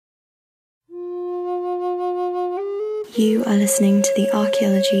You are listening to the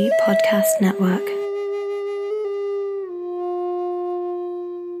Archaeology Podcast Network.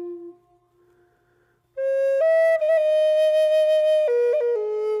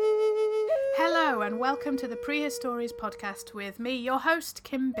 Hello and welcome to the Prehistories podcast with me, your host,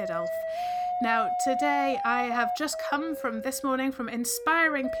 Kim Biddulph. Now, today I have just come from this morning from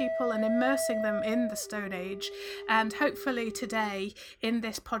inspiring people and immersing them in the Stone Age, and hopefully today in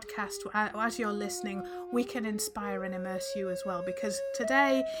this podcast, as you're listening, we can inspire and immerse you as well, because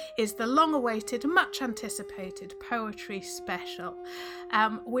today is the long-awaited, much-anticipated Poetry Special.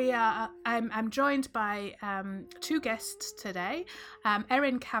 I'm joined by two guests today,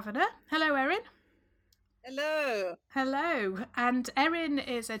 Erin Kavanagh. Hello, Erin. Hello. Hello. And Erin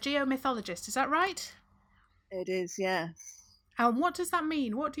is a geomythologist, is that right? It is, yes. And what does that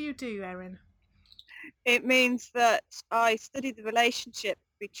mean? What do you do, Erin? It means that I study the relationship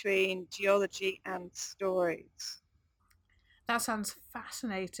between geology and stories. That sounds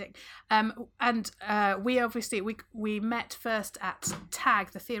fascinating. We obviously we met first at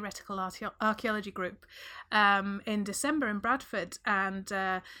TAG, the Theoretical Archaeology Group, in December in Bradford, and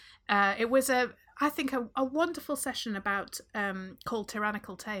it was I think a wonderful session about called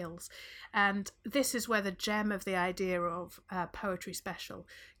Tyrannical Tales, and this is where the gem of the idea of Poetry Special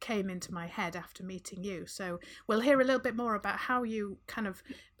came into my head after meeting you. So we'll hear a little bit more about how you kind of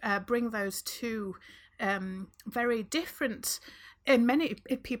bring those two very different, in many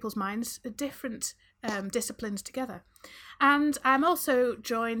people's minds, different disciplines together. And I'm also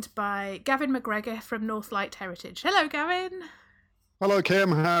joined by Gavin McGregor from Northlight Heritage. Hello, Gavin. Hello,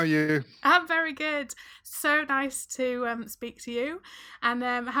 Kim. How are you? I'm very good. So nice to speak to you. And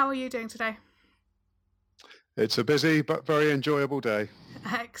how are you doing today? It's a busy but very enjoyable day.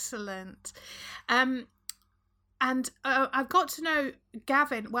 Excellent. And I've got to know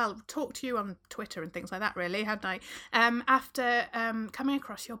Gavin, well, talk to you on Twitter and things like that, really, hadn't I? After coming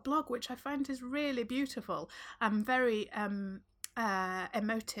across your blog, which I find is really beautiful and very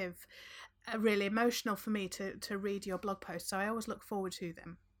emotive. Really emotional for me to read your blog posts, so I always look forward to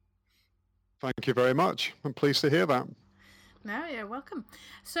them. Thank you very much. I'm pleased to hear that. No, you're welcome.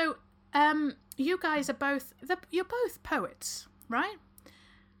 So, you guys are you're both poets, right?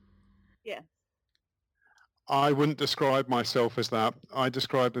 Yeah. I wouldn't describe myself as that. I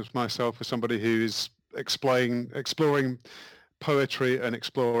describe myself as somebody who's exploring poetry and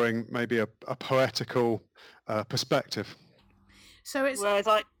exploring maybe a poetical perspective. So it's whereas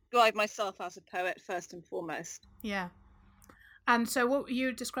I describe myself as a poet first and foremost. Yeah. And so what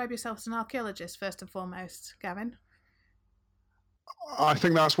you describe yourself as an archaeologist first and foremost, Gavin? I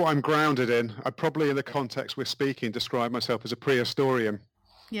think that's what I'm grounded in. I probably, in the context we're speaking, describe myself as a prehistorian.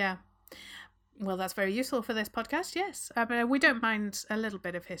 Yeah. Well, that's very useful for this podcast, yes. I mean, we don't mind a little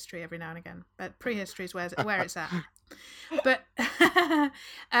bit of history every now and again, but prehistory is where it's at. But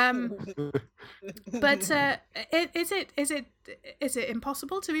is it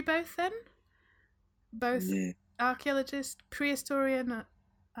impossible to be both then? Both archaeologist, prehistorian,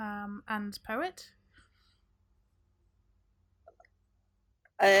 and poet?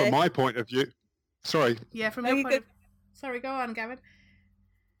 From my point of view, sorry. Yeah, from your point of view. Sorry, go on, Gavin.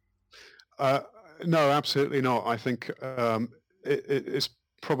 No, absolutely not. I think it's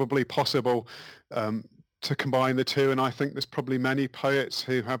probably possible to combine the two, and I think there's probably many poets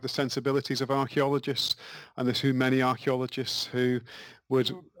who have the sensibilities of archaeologists, and there's many archaeologists who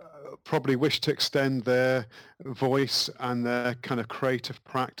would probably wish to extend their voice and their kind of creative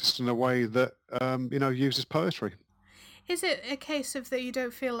practice in a way that uses poetry. Is it a case of that you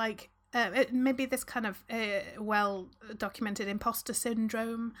don't feel like maybe this kind of well-documented imposter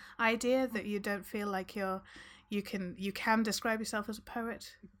syndrome idea that you don't feel like you can describe yourself as a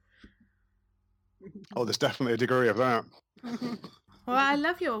poet? Oh, there's definitely a degree of that. Well, I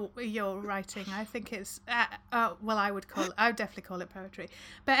love your writing. I think it's I would definitely call it poetry.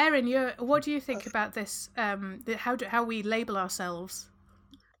 But Erin, what do you think about this? How we label ourselves?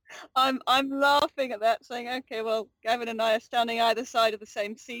 I'm laughing at that, saying, okay, well, Gavin and I are standing either side of the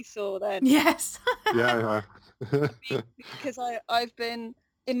same seesaw then. Yes. Yeah. Because I've been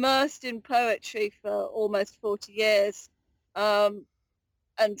immersed in poetry for almost 40 years.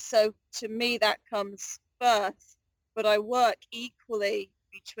 And so to me that comes first. But I work equally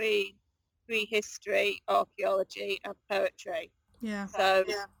between prehistory, archaeology and poetry. Yeah. So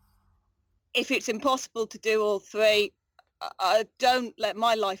if it's impossible to do all three, I don't let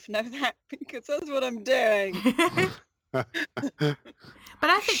my life know that, because that's what I'm doing. But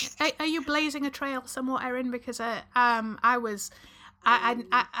I think, are you blazing a trail somewhat, Erin? Because I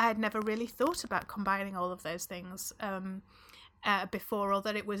had never really thought about combining all of those things before, or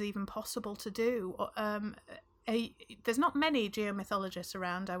that it was even possible to do. there's not many geomythologists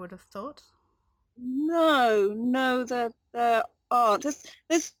around, I would have thought. No, there aren't.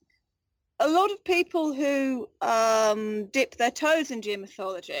 There's a lot of people who dip their toes in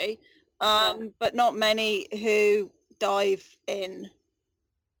geomythology, but not many who dive in,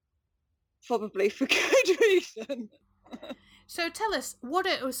 probably for good reason. So tell us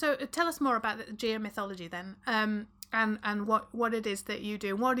tell us more about the geomythology then, and what it is that you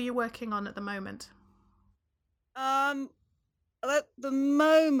do. What are you working on at the moment? At the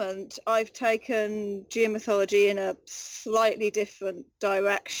moment, I've taken geomythology in a slightly different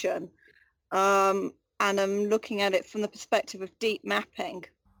direction, and I'm looking at it from the perspective of deep mapping.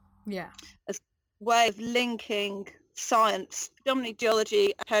 Yeah. As a way of linking science, predominantly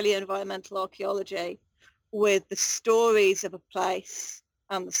geology, paleo-environmental archaeology, with the stories of a place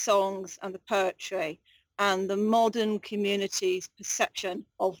and the songs and the poetry and the modern community's perception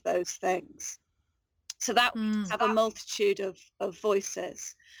of those things. So that we have a multitude of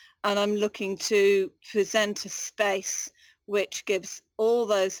voices, and I'm looking to present a space which gives all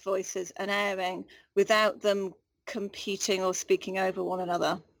those voices an airing without them competing or speaking over one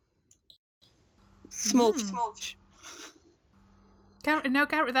another. Small.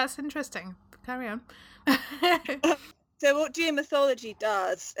 Gary, that's interesting. Carry on. So what geomythology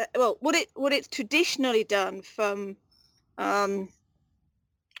does, what it's traditionally done from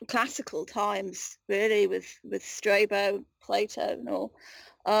classical times, really, with Strabo, Plato and all,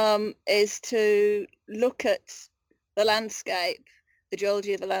 is to look at the landscape, the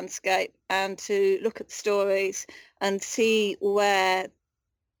geology of the landscape, and to look at the stories and see where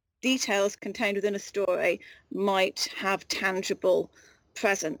details contained within a story might have tangible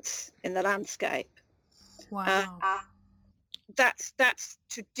presence in the landscape. Wow. That's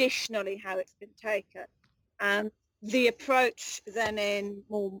traditionally how it's been taken. And the approach then in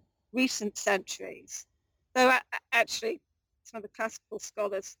more recent centuries, though actually some of the classical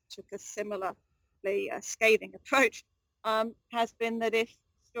scholars took a similarly scathing approach, has been that if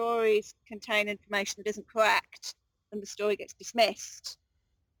stories contain information that isn't correct, then the story gets dismissed.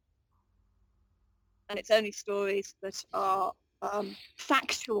 And it's only stories that are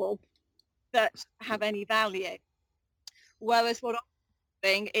factual that have any value. Whereas what I'm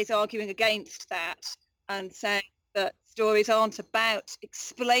doing is arguing against that and saying that stories aren't about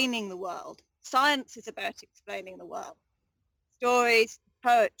explaining the world. Science is about explaining the world. Stories,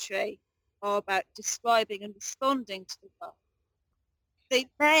 poetry are about describing and responding to the world. They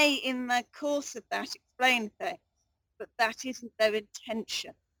may, in the course of that, explain things, but that isn't their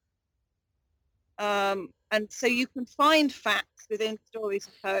intention. And so you can find facts within stories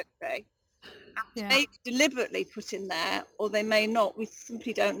and poetry. They may be deliberately put in there, or they may not. We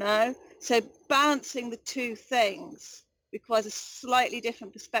simply don't know. So balancing the two things requires a slightly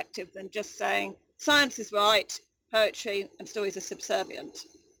different perspective than just saying science is right, poetry and stories are subservient.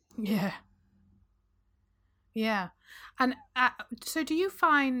 Yeah. Yeah. And so do you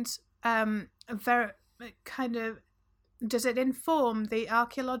find very kind of, does it inform the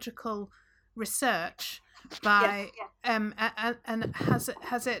archaeological research by and has it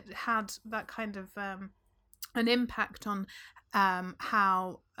had that kind of an impact on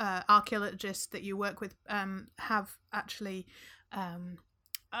how archaeologists that you work with have actually has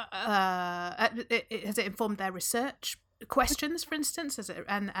it informed their research questions, for instance, is it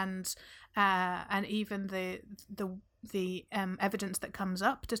and even the evidence that comes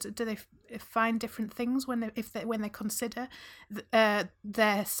up? Do they find different things when they consider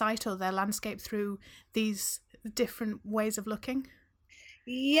their site or their landscape through these different ways of looking?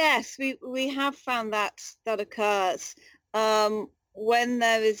 Yes, we have found that occurs when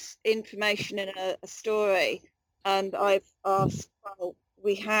there is information in a story, and I've asked, well,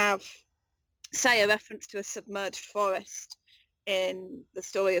 we have, say, a reference to a submerged forest in the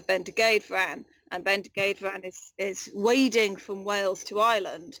story of Bendigeidfran, and Bendigeidfran is wading from Wales to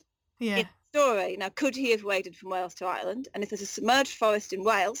Ireland. Yeah. In the story. Now, could he have waded from Wales to Ireland? And if there's a submerged forest in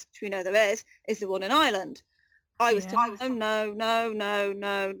Wales, which we know there is the one in Ireland? I was told, oh, no.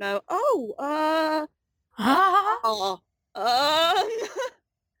 Oh,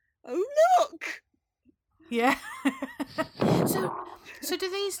 look. Yeah. So do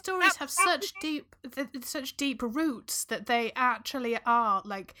these stories have such deep roots that they actually are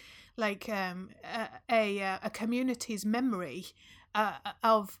like a community's memory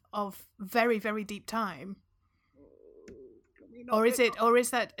of very, very deep time? Or is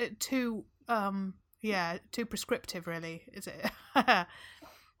that too too prescriptive, really? Is it?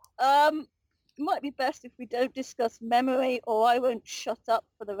 It might be best if we don't discuss memory, or I won't shut up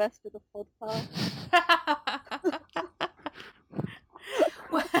for the rest of the podcast.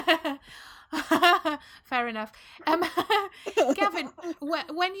 Fair fair enough. Gavin,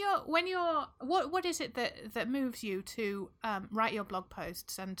 when you're what is it that moves you to write your blog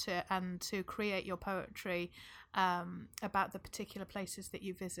posts and to create your poetry about the particular places that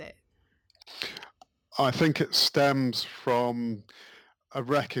you visit? I think it stems from a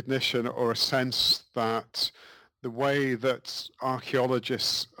recognition or a sense that the way that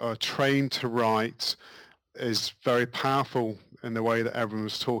archaeologists are trained to write is very powerful in the way that everyone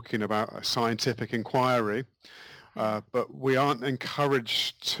was talking about a scientific inquiry, but we aren't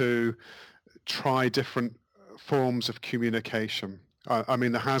encouraged to try different forms of communication. I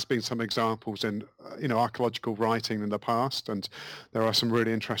mean, there has been some examples in, archaeological writing in the past, and there are some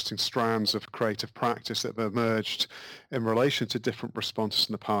really interesting strands of creative practice that have emerged in relation to different responses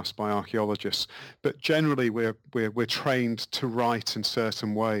in the past by archaeologists. But generally, we're trained to write in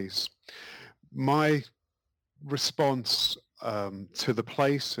certain ways. My response to the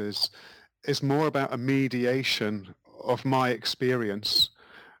places is more about a mediation of my experience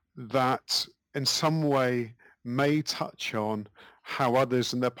that in some way may touch on how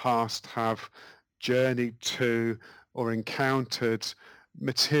others in the past have journeyed to or encountered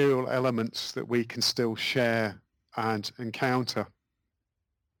material elements that we can still share and encounter.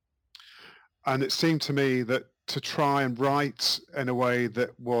 And it seemed to me that to try and write in a way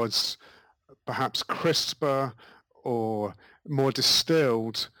that was perhaps crisper or more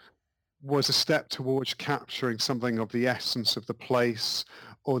distilled was a step towards capturing something of the essence of the place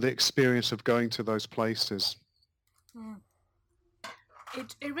or the experience of going to those places.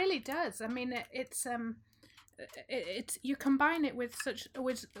 It really does. I mean, it's you combine it with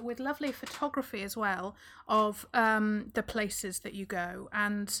with lovely photography as well of the places that you go,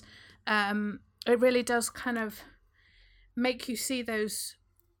 and it really does kind of make you see those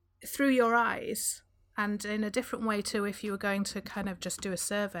through your eyes and in a different way to if you were going to kind of just do a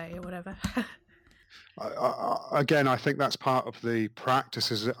survey or whatever. Again, I think that's part of the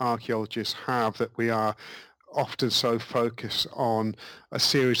practices that archaeologists have, that we are often so focused on a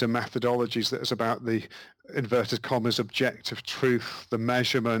series of methodologies that is about the inverted commas objective truth, the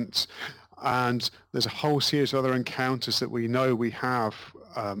measurement, and there's a whole series of other encounters that we know we have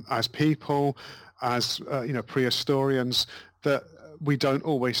as people, as prehistorians, that we don't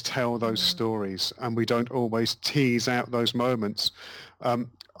always tell those stories and we don't always tease out those moments.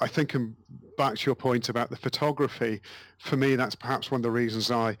 I think, back to your point about the photography, for me that's perhaps one of the reasons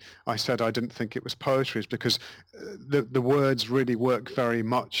I said I didn't think it was poetry, is because the words really work very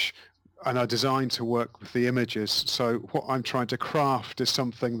much and are designed to work with the images. So what I'm trying to craft is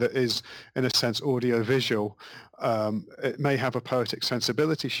something that is, in a sense, audio-visual. It may have a poetic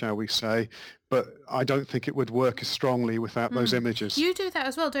sensibility, shall we say, but I don't think it would work as strongly without those images. You do that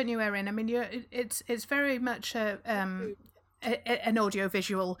as well, don't you, Erin? I mean, it's very much an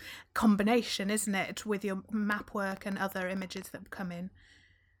audio-visual combination, isn't it, with your map work and other images that come in?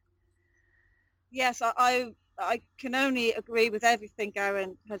 Yes, I can only agree with everything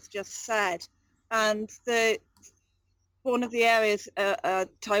Erin has just said. And one of the areas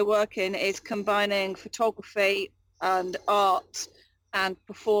I work in is combining photography and art and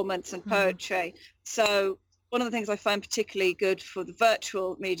performance and poetry. So one of the things I find particularly good for the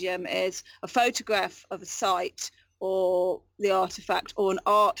virtual medium is a photograph of a site or the artifact, or an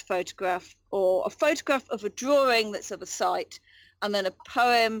art photograph, or a photograph of a drawing that's of a site, and then a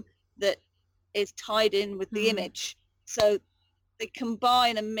poem that is tied in with the image. So they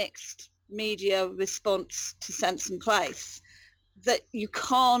combine a mixed media response to sense and place that you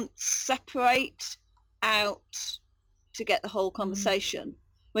can't separate out to get the whole conversation.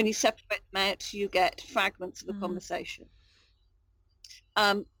 When you separate them out, you get fragments of the conversation.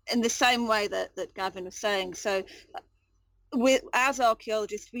 In the same way that Gavin was saying. So as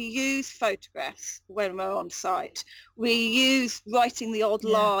archaeologists, we use photographs when we're on site. We use writing the odd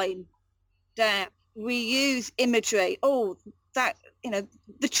line down. We use imagery. Oh, that,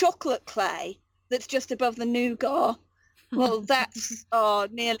 the chocolate clay that's just above the nougat. Well, that's our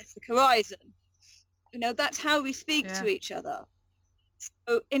Neolithic horizon. That's how we speak to each other.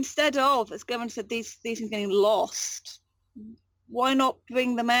 So instead of, as Gavin said, these things getting lost, why not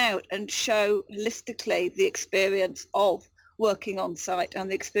bring them out and show holistically the experience of working on site and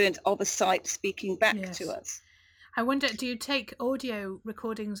the experience of a site speaking back to us? I wonder, do you take audio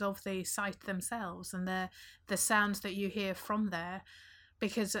recordings of the site themselves and the sounds that you hear from there?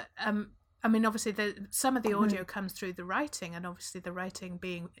 Because I mean, obviously, some of the audio comes through the writing, and obviously the writing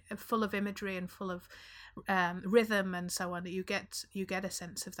being full of imagery and full of rhythm and so on. You get a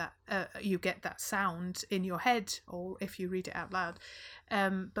sense of that. You get that sound in your head, or if you read it out loud.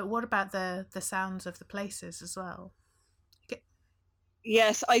 But what about the sounds of the places as well?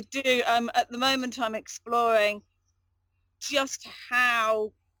 Yes, I do. At the moment, I'm exploring just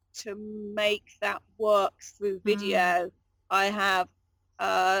how to make that work through video. I have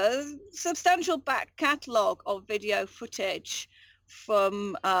a substantial back catalogue of video footage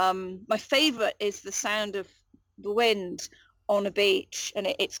from, my favourite is the sound of the wind on a beach, and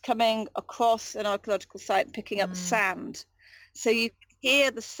it's coming across an archaeological site and picking up sand. So you can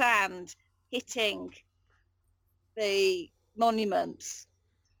hear the sand hitting the monuments,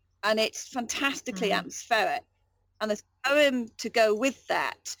 and it's fantastically atmospheric. And there's a poem to go with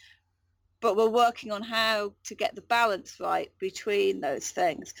that, but we're working on how to get the balance right between those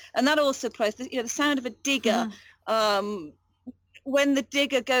things. And that also plays, the sound of a digger, when the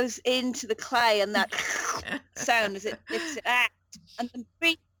digger goes into the clay, and that sound as it lifts it out, and the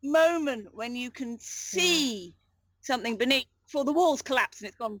brief moment when you can see something beneath before the walls collapse and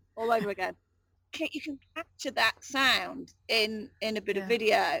it's gone all over again. You can capture that sound in a bit of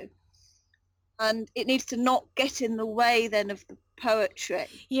video, and it needs to not get in the way then of the poetry.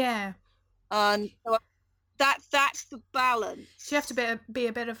 Yeah. And so that's the balance. So you have to be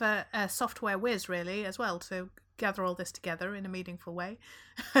a bit of a software whiz, really, as well, to gather all this together in a meaningful way.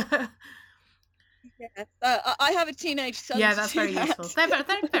 Yes. I have a teenage son. Yeah, that's very useful. They're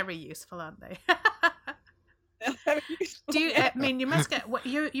very useful, aren't they? They're very useful. Do you? I mean, you must get.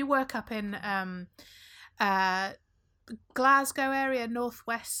 You work up in Glasgow area,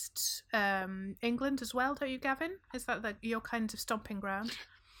 northwest England as well, don't you, Gavin? Is that your kind of stomping ground?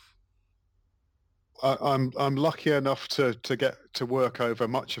 I'm lucky enough to get to work over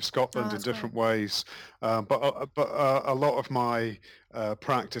much of Scotland in different ways, but a lot of my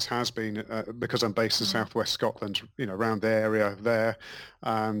practice has been because I'm based in southwest Scotland, around the area there,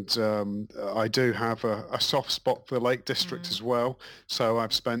 and I do have a soft spot for the Lake District as well. So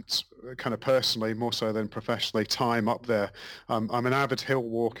I've spent kind of personally, more so than professionally, time up there. I'm an avid hill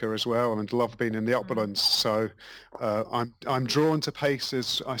walker as well, and love being in the uplands. So I'm drawn to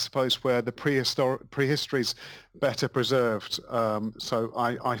places, I suppose, where the prehistory's better preserved. So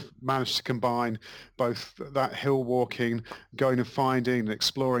I managed to combine both that hill walking, going and finding and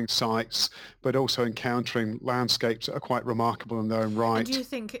exploring sites, but also encountering landscapes that are quite remarkable in their own right. And do you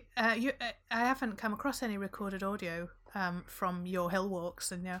think I haven't come across any recorded audio from your hill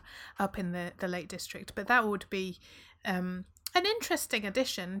walks and up in the Lake District, but that would be an interesting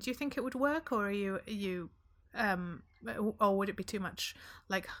addition. Do you think it would work, or are you or would it be too much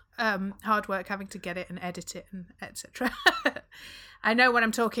hard work having to get it and edit it and etc.? I know what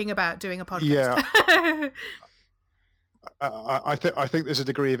I'm talking about doing a podcast. Yeah. I think there's a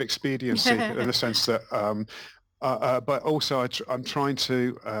degree of expediency in the sense that, but also I'm trying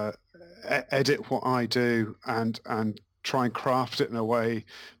to edit what I do and try and craft it in a way,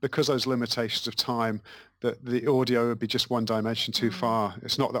 because those limitations of time, that the audio would be just one dimension too far.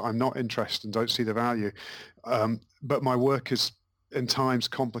 It's not that I'm not interested and don't see the value, but my work is in times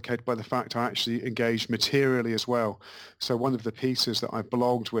complicated by the fact I actually engage materially as well. So one of the pieces that I've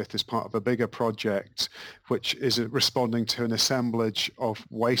blogged with is part of a bigger project, which is responding to an assemblage of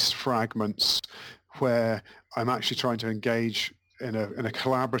waste fragments, where I'm actually trying to engage in a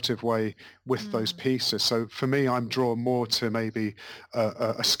collaborative way with those pieces. So for me, I'm drawn more to maybe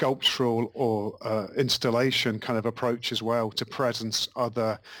a sculptural or installation kind of approach as well, to presence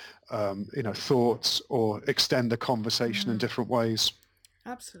other thoughts or extend the conversation in different ways.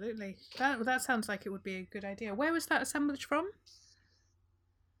 Absolutely. That sounds like it would be a good idea. Where was that assemblage from?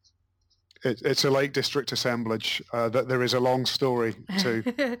 It's a Lake District assemblage that there is a long story to.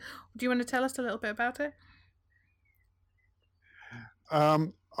 Do you want to tell us a little bit about it?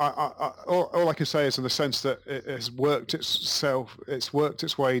 All I can say is in the sense that it has worked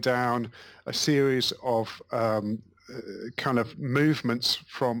its way down a series of kind of movements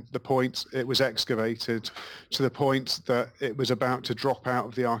from the point it was excavated to the point that it was about to drop out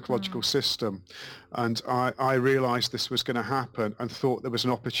of the archaeological system. And I realized this was going to happen and thought there was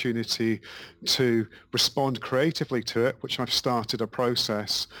an opportunity to respond creatively to it, which I've started a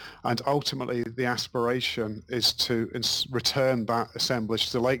process. And ultimately, the aspiration is to return that assemblage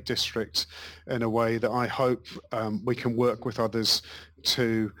to the Lake District in a way that I hope we can work with others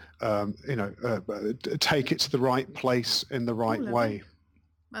to take it to the right place in the right way.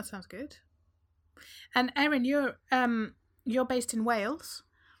 That sounds good. And Erin, you're based in Wales,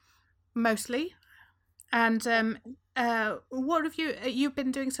 mostly, and what have you've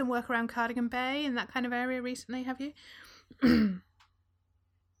been doing some work around Cardigan Bay and that kind of area recently, have you?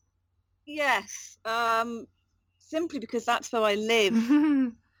 Yes, simply because that's where I live,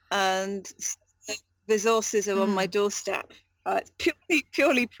 and resources are on my doorstep. It's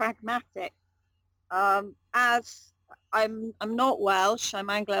purely pragmatic. As I'm not Welsh. I'm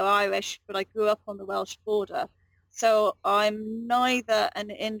Anglo-Irish, but I grew up on the Welsh border, so I'm neither an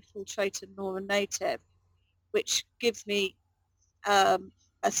infiltrator nor a native, which gives me a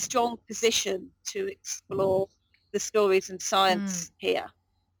strong position to explore the stories and science here.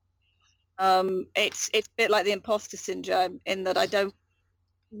 It's a bit like the imposter syndrome in that I don't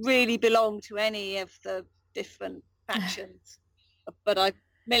really belong to any of the different factions, but I'm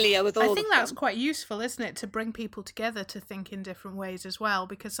familiar with all of them. I think that's quite useful, isn't it, to bring people together to think in different ways as well,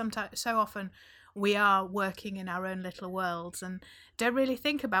 because so often we are working in our own little worlds and don't really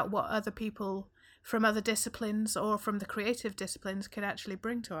think about what other people from other disciplines or from the creative disciplines can actually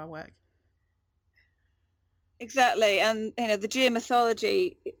bring to our work. Exactly, and the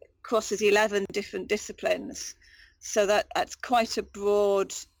geomythology crosses 11 different disciplines, so that's quite a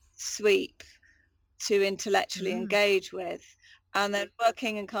broad sweep to intellectually engage with. And then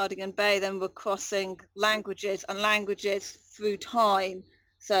working in Cardigan Bay, then we're crossing languages and languages through time,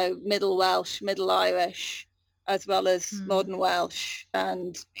 so Middle Welsh, Middle Irish, as well as Modern Welsh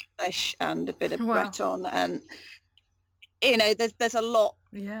and English and a bit of Breton, and there's a lot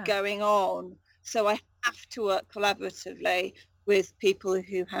going on, so I have to work collaboratively with people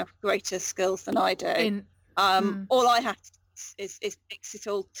who have greater skills than I do. All I have to do is mix it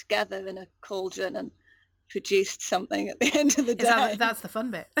all together in a cauldron and produce something at the end of the day. That's the fun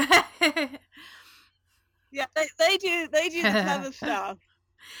bit. Yeah, they do the clever stuff.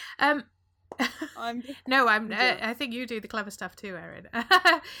 I think you do the clever stuff too, Erin.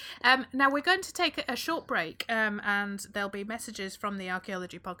 Now we're going to take a short break, and there'll be messages from the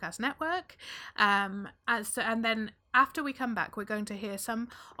Archaeology Podcast Network, and then after we come back, we're going to hear some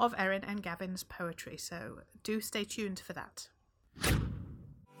of Erin and Gavin's poetry. So do stay tuned for that.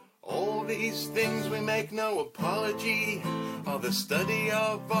 All these things we make no apology are the study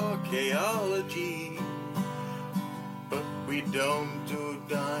of archaeology. But we don't do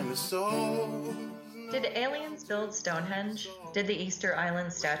dinosaurs. Did aliens build Stonehenge? Did the Easter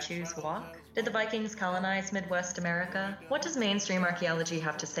Island statues walk? Did the Vikings colonize Midwest America? What does mainstream archaeology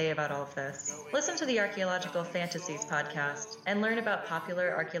have to say about all of this? Listen to the Archaeological Fantasies podcast and learn about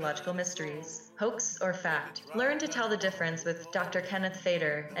popular archaeological mysteries. Hoax or fact? Learn to tell the difference with Dr. Kenneth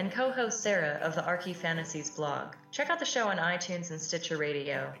Fader and co-host Sarah of the Archae Fantasies blog. Check out the show on iTunes and Stitcher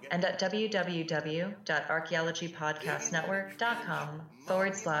Radio and at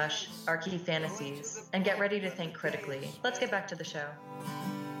www.archaeologypodcastnetwork.com/Archae Fantasies and get ready to think critically. Let's get back to the show.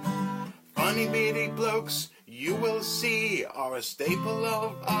 Funny beady blokes you will see are a staple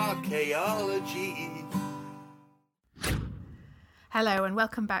of archaeology. Hello and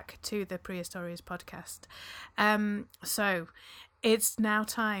welcome back to the Prehistories podcast. So it's now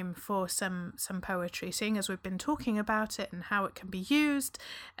time for some poetry, seeing as we've been talking about it and how it can be used,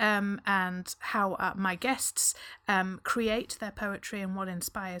 and how my guests create their poetry and what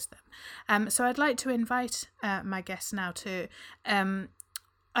inspires them. So I'd like to invite my guests now to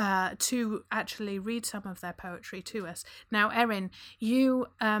actually read some of their poetry to us. Now, Erin, you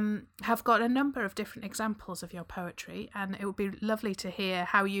have got a number of different examples of your poetry, and it would be lovely to hear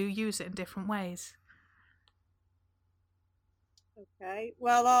how you use it in different ways. Okay,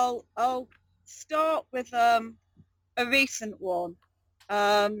 well, I'll start with a recent one.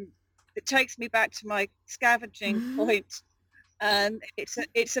 It takes me back to my scavenging point, and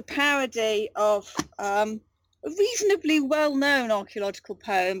it's a parody of a reasonably well-known archaeological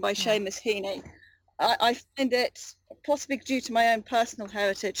poem by Seamus Heaney. I find it, possibly due to my own personal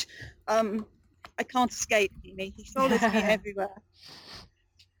heritage, I can't escape Heaney. He follows me everywhere.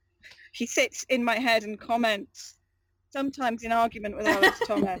 He sits in my head and comments, sometimes in argument with Alex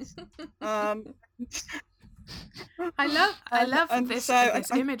Thomas. I love this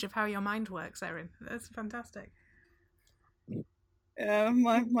image of how your mind works, Erin. That's fantastic.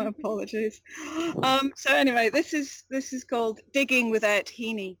 My apologies. So anyway, this is called Digging Without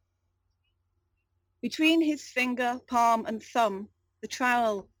Heaney. Between his finger, palm and thumb, the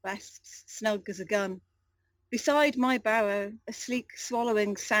trowel rests snug as a gun. Beside my barrow, a sleek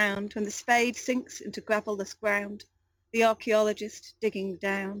swallowing sound when the spade sinks into gravelless ground, the archaeologist digging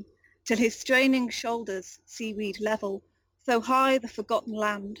down, till his straining shoulders seaweed level, so high the forgotten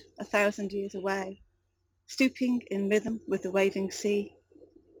land 1,000 years away, stooping in rhythm with the waving sea.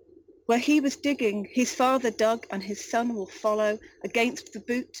 Where he was digging, his father dug, and his son will follow, against the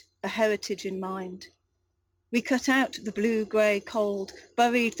boot, a heritage in mind. We cut out the blue-grey cold,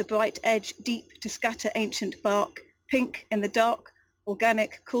 buried the bright edge deep to scatter ancient bark, pink in the dark,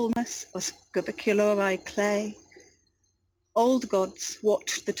 organic coolness of scubiculari clay. Old gods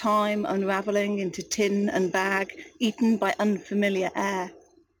watched the time unravelling into tin and bag, eaten by unfamiliar air.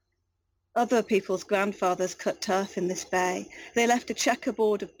 Other people's grandfathers cut turf in this bay. They left a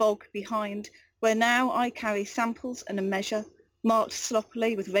checkerboard of bog behind, where now I carry samples and a measure, marked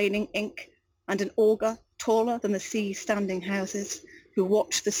sloppily with raining ink, and an auger taller than the sea-standing houses, who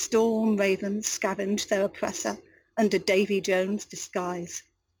watch the storm ravens scavenge their oppressor under Davy Jones' disguise.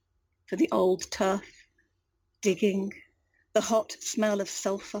 For the old turf, digging, the hot smell of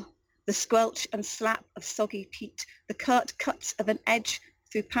sulphur, the squelch and slap of soggy peat, the curt cuts of an edge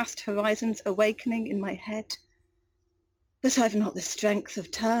through past horizons awakening in my head. But I've not the strength of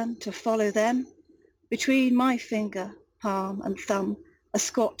turn to follow them. Between my finger, palm and thumb, a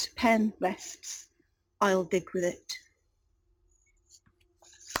squat pen rests. I'll dig with it.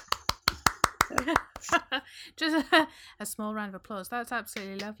 Just a small round of applause. That's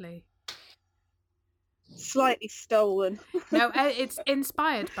absolutely lovely. Slightly stolen. No, it's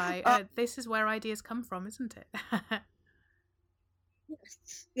inspired by, this is where ideas come from, isn't it?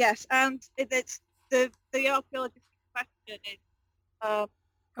 Yes, and it's the archaeologist question is. Oh,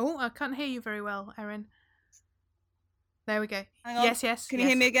 I can't hear you very well, Erin. There we go. Hang on. Yes. Can you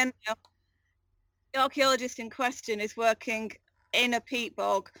hear me again now? The archaeologist in question is working in a peat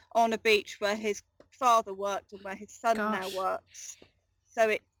bog on a beach where his father worked and where his son now works. So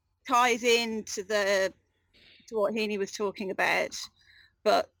it ties into to what Heaney was talking about,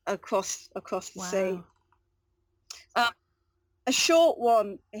 but across the sea. A short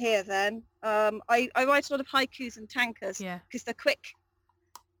one here then. I write a lot of haikus and tankas because they're quick.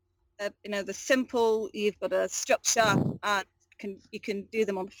 They're simple. You've got a structure and you can do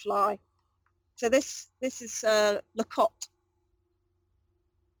them on the fly. So this is Lacotte.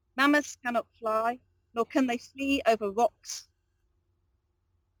 Mammoths cannot fly, nor can they flee over rocks.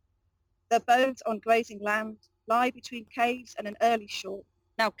 Their bones on grazing land lie between caves and an early shore,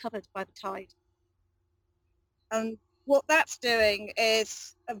 now covered by the tide. And what that's doing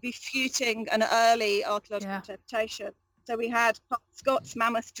is refuting an early archaeological interpretation. So we had Scott's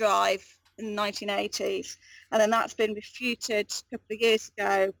Mammoth Drive in the 1980s, and then that's been refuted a couple of years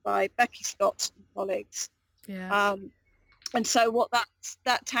ago by Becky Scott and colleagues. Yeah. And so what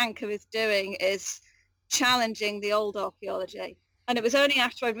that tanker is doing is challenging the old archaeology. And it was only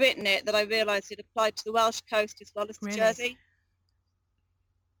after I'd written it that I realised it applied to the Welsh coast as well as to Jersey.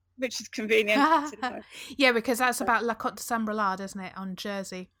 Which is convenient. Yeah, because that's about La Côte de Saint-Brelade, isn't it, on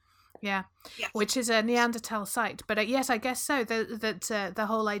Jersey? Yeah, yes. Which is a Neanderthal site. But yes, I guess so. That the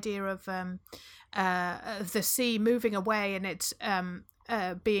whole idea of the sea moving away and it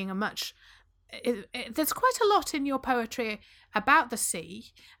being a much... there's quite a lot in your poetry about the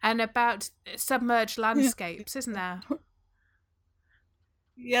sea and about submerged landscapes, isn't there?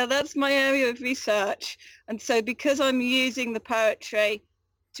 Yeah, that's my area of research. And so because I'm using the poetry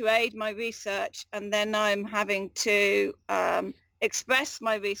to aid my research, and then I'm having to express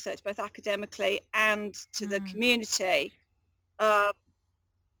my research both academically and to the community,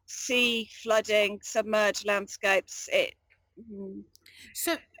 sea, flooding, submerged landscapes,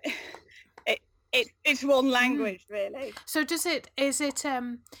 it's one language really. So is it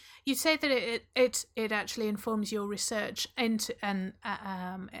you say that it actually informs your research into and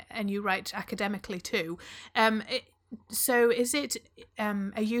you write academically too. So is it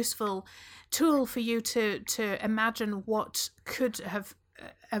a useful tool for you to imagine what could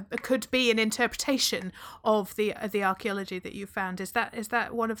be an interpretation of the archaeology that you found? Is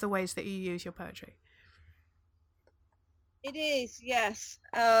that one of the ways that you use your poetry? It is, yes.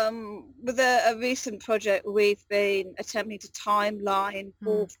 With a recent project, we've been attempting to timeline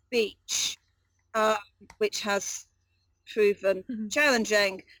Wolf Beach, which has proven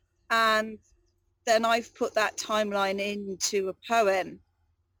challenging, and then I've put that timeline into a poem,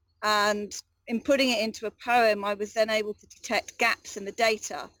 and in putting it into a poem, I was then able to detect gaps in the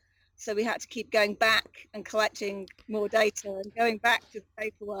data. So we had to keep going back and collecting more data and going back to the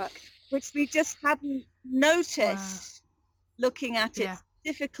paperwork, which we just hadn't noticed looking at it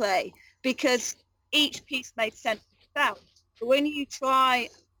specifically, because each piece made sense itself. But when you try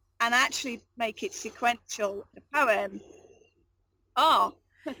and actually make it sequential in a poem,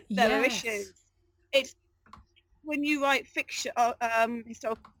 there are issues. It's when you write fiction,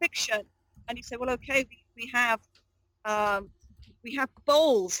 historical fiction, and you say, well, okay, we have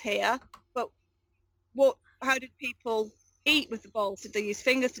bowls here, but how did people eat with the bowls? Did they use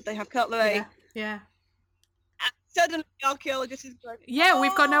fingers? Did they have cutlery? Yeah. And suddenly the archaeologist is going,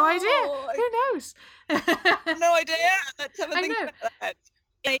 we've got no idea. Who knows? No idea. Let's have a think about that.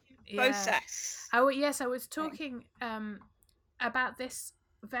 Process. Oh yes, I was talking about this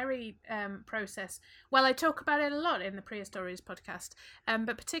very process. Well, I talk about it a lot in the Prehistories podcast,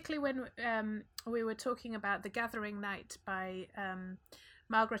 but particularly when we were talking about The Gathering Night by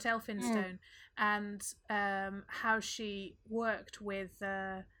Margaret Elphinstone, and how she worked with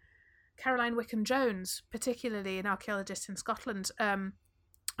Caroline Wickham-Jones, particularly an archaeologist in Scotland,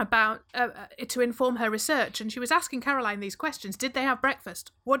 about to inform her research. And she was asking Caroline these questions. Did they have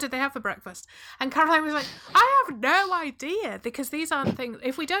breakfast? What did they have for breakfast? And Caroline was like, I have no idea, because these aren't things,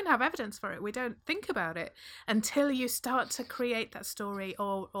 if we don't have evidence for it, we don't think about it until you start to create that story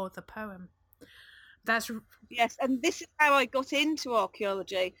or the poem. Yes, and this is how I got into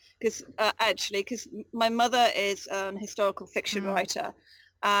archaeology, because my mother is an historical fiction writer,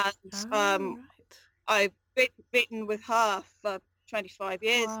 and I've written with her for 25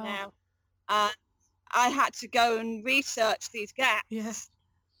 years now, and I had to go and research these gaps. Yes.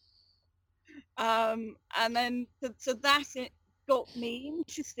 And then so that's it got me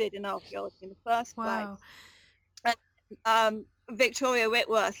interested in archaeology in the first place. And Victoria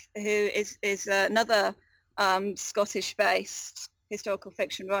Whitworth, who is another Scottish-based historical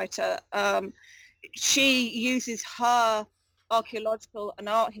fiction writer, she uses her archaeological and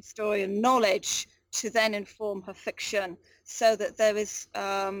art historian knowledge to then inform her fiction, so that there is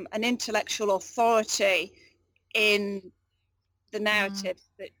an intellectual authority in the narrative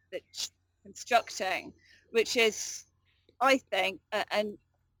that she's constructing, which is, I think, and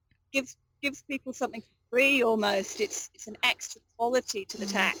gives people something free almost. It's an extra quality to the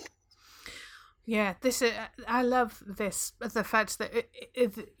text. Yeah, this is, I love this, the fact that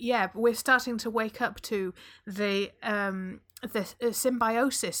we're starting to wake up to the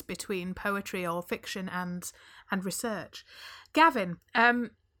symbiosis between poetry or fiction and research. Gavin,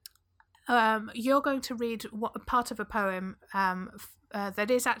 you're going to read part of a poem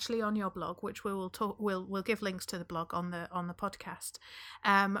that is actually on your blog, which we'll give links to the blog on the podcast,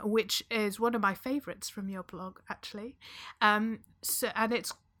 which is one of my favourites from your blog, actually. So, and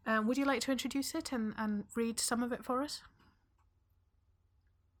it's would you like to introduce it and read some of it for us?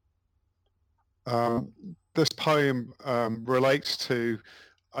 This poem relates to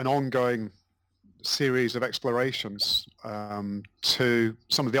an ongoing series of explorations to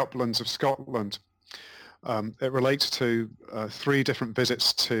some of the uplands of Scotland. It relates to 3 different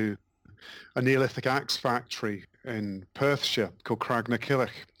visits to a Neolithic axe factory in Perthshire called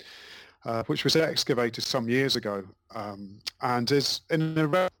Cragnacillich, which was excavated some years ago and is in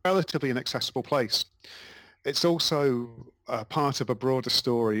a relatively inaccessible place. It's also part of a broader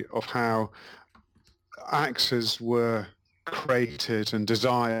story of how axes were created and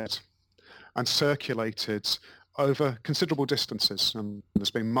desired and circulated over considerable distances, and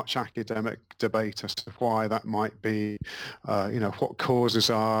there's been much academic debate as to why that might be, what causes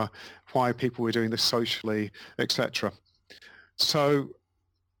are, why people were doing this socially, etc. So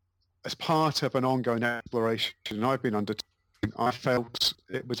as part of an ongoing exploration I've been undertaking, I felt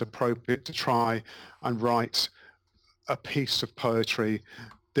it was appropriate to try and write a piece of poetry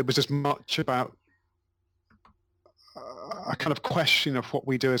that was as much about a kind of question of what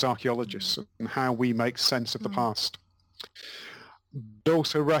we do as archaeologists and how we make sense of the past, but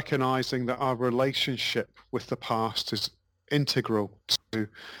also recognizing that our relationship with the past is integral to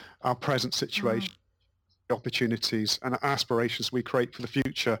our present situation, opportunities and aspirations we create for the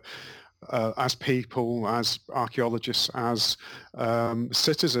future as people, as archaeologists, as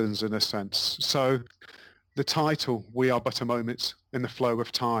citizens in a sense. So the title, We Are But a Moment in the Flow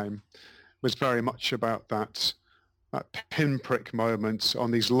of Time, was very much about that pinprick moment on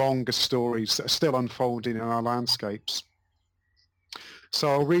these longer stories that are still unfolding in our landscapes. So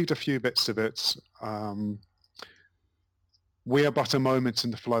I'll read a few bits of it. We are but a moment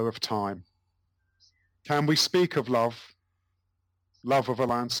in the flow of time. Can we speak of love of a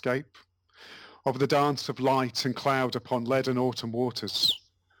landscape, of the dance of light and cloud upon leaden autumn waters,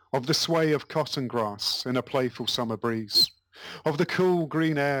 of the sway of cotton grass in a playful summer breeze, of the cool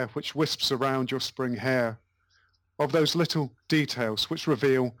green air which wisps around your spring hair, of those little details which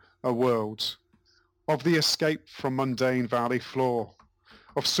reveal a world, of the escape from mundane valley floor,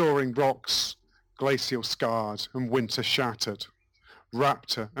 of soaring rocks, glacial scarred and winter shattered,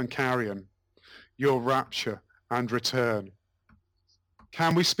 raptor and carrion, your rapture and return.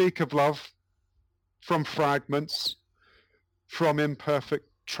 Can we speak of love from fragments, from imperfect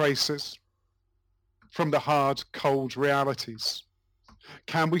traces, from the hard, cold realities?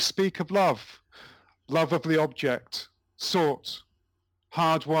 Can we speak of love of the object, sought,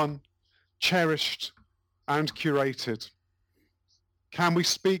 hard-won, cherished, and curated? Can we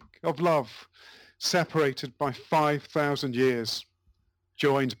speak of love separated by 5,000 years,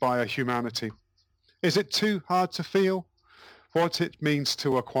 joined by a humanity? Is it too hard to feel what it means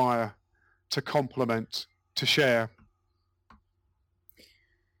to acquire, to complement, to share?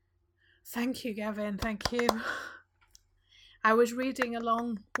 Thank you, Gavin. Thank you. I was reading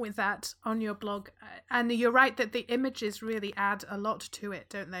along with that on your blog, and you're right that the images really add a lot to it,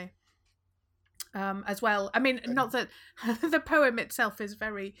 don't they? As well. I mean, not that the poem itself is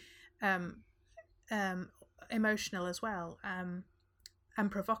very emotional as well, and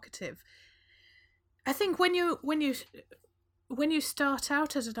provocative. I think when you start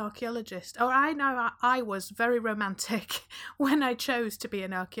out as an archaeologist, or I know I was very romantic when I chose to be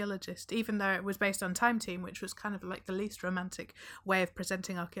an archaeologist, even though it was based on Time Team, which was kind of like the least romantic way of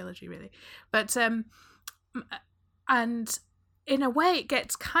presenting archaeology, really. But and in a way, it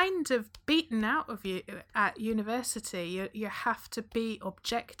gets kind of beaten out of you at university. You have to be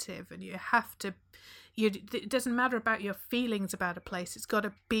objective, and you have to. It doesn't matter about your feelings about a place. It's got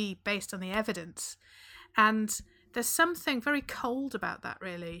to be based on the evidence, and there's something very cold about that,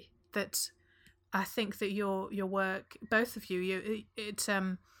 really, that I think that your work, both of you, it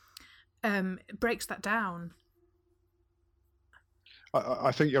breaks that down.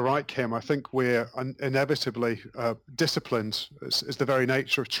 I think you're right, Kim. I think we're inevitably disciplined. It's the very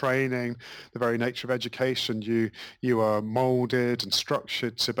nature of training, the very nature of education. You are moulded and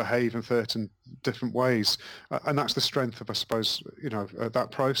structured to behave in certain different ways, and that's the strength of, I suppose,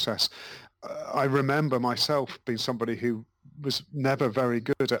 that process. I remember myself being somebody who was never very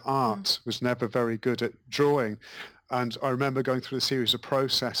good at art, was never very good at drawing. And I remember going through a series of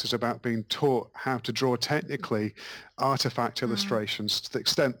processes about being taught how to draw technically artifact illustrations. To the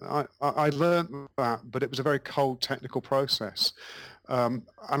extent I learned that, but it was a very cold technical process. And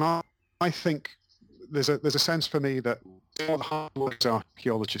I think there's a sense for me that all the hard work as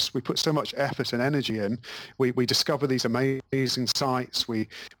archaeologists, we put so much effort and energy in. We discover these amazing sites. We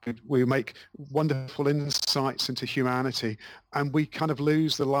make wonderful insights into humanity, and we kind of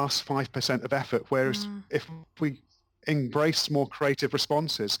lose the last 5% of effort. Whereas if we embrace more creative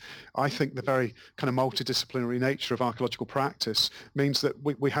responses, I think the very kind of multidisciplinary nature of archaeological practice means that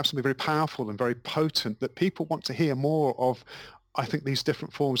we have something very powerful and very potent that people want to hear more of. I think these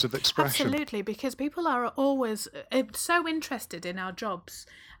different forms of expression. Absolutely, because people are always so interested in our jobs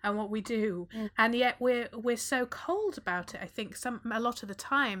and what we do, and yet we're so cold about it. I think a lot of the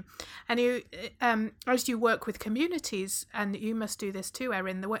time, and you, as you work with communities, and you must do this too,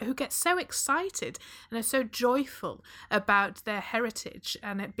 Erin, who get so excited and are so joyful about their heritage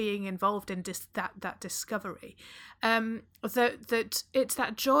and it being involved in that discovery, that it's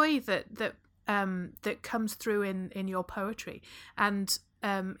that joy that comes through in your poetry, and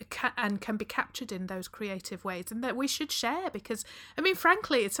can be captured in those creative ways, and that we should share, because I mean,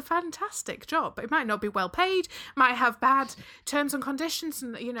 frankly, it's a fantastic job. It might not be well paid, might have bad terms and conditions,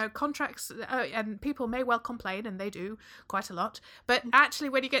 and contracts, and people may well complain, and they do quite a lot. But actually,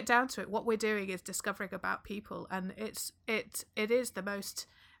 when you get down to it, what we're doing is discovering about people, and it is the most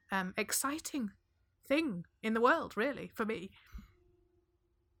exciting thing in the world, really, for me.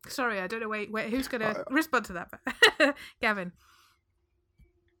 Sorry, I don't know who's going to respond to that, but Gavin.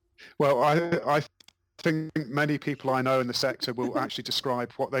 Well, I think many people I know in the sector will actually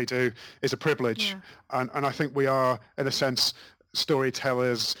describe what they do as a privilege. Yeah. And I think we are, in a sense,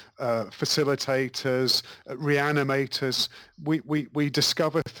 storytellers, facilitators, reanimators. We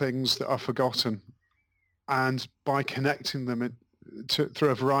discover things that are forgotten, and by connecting them through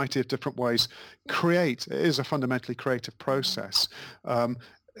a variety of different ways, it is a fundamentally creative process.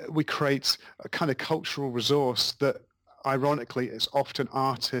 We create a kind of cultural resource that, ironically, is often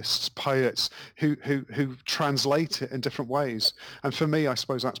artists, poets who translate it in different ways. And for me, I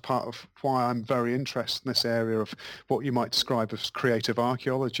suppose that's part of why I'm very interested in this area of what you might describe as creative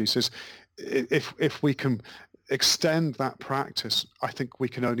archaeology. So if we can extend that practice, I think we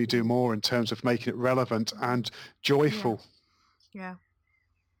can only do more in terms of making it relevant and joyful. Yeah.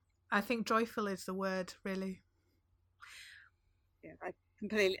 I think joyful is the word, really. Yeah,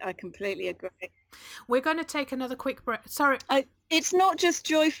 I completely agree. We're going to take another quick break. Sorry. It's not just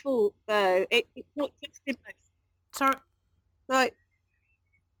joyful, though. It's not just emotional.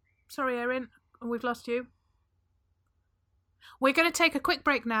 Sorry, Erin. We've lost you. We're going to take a quick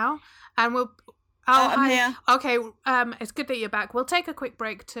break now, and we'll... I'm here. Okay, it's good that you're back. We'll take a quick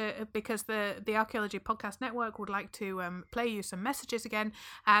break because the Archaeology Podcast Network would like to play you some messages again,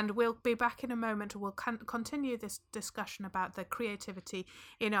 and we'll be back in a moment. We'll continue this discussion about the creativity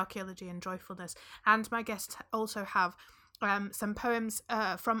in archaeology and joyfulness. And my guests also have some poems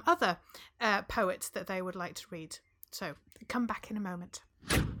from other poets that they would like to read. So come back in a moment.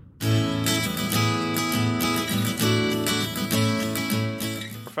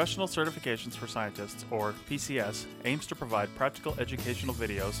 Professional Certifications for Scientists, or PCS, aims to provide practical educational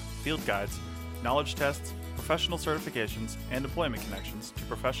videos, field guides, knowledge tests, professional certifications, and employment connections to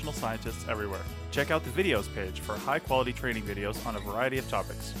professional scientists everywhere. Check out the videos page for high-quality training videos on a variety of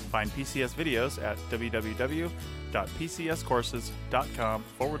topics. Find PCS videos at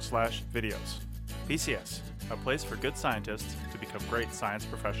www.pcscourses.com/videos. PCS, a place for good scientists to become great science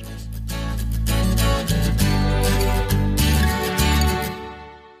professionals.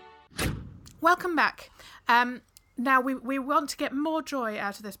 Welcome back. Now we want to get more joy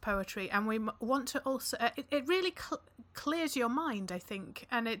out of this poetry, and we want to also it really clears your mind, I think,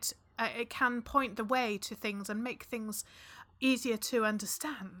 and it can point the way to things and make things easier to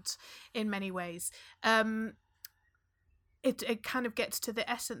understand in many ways. It kind of gets to the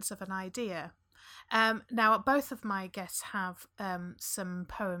essence of an idea. Now both of my guests have some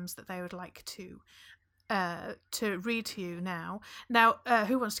poems that they would like to read to you now. Now,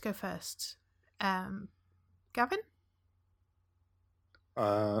 who wants to go first? Gavin?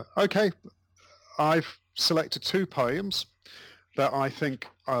 Okay. I've selected two poems that I think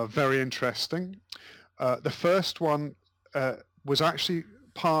are very interesting. The first one was actually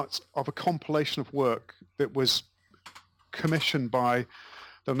part of a compilation of work that was commissioned by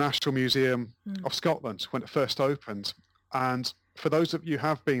the National Museum of Scotland when it first opened. And for those of you who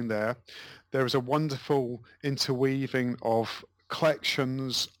have been there is a wonderful interweaving of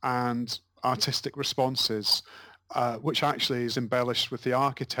collections and artistic responses, which actually is embellished with the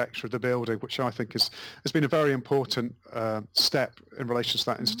architecture of the building, which I think has been a very important step in relation to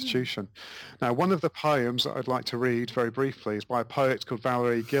that institution. Now, one of the poems that I'd like to read very briefly is by a poet called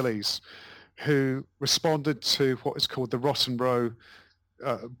Valerie Gillies, who responded to what is called the Rotten Bottom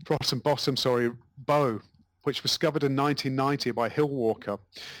bow, which was discovered in 1990 by Hill Walker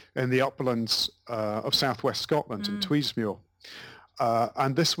in the uplands of southwest Scotland in Tweedsmuir.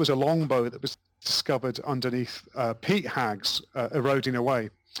 And this was a longbow that was discovered underneath peat hags eroding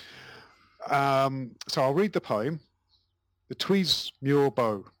away. So I'll read the poem. The Tweedsmuir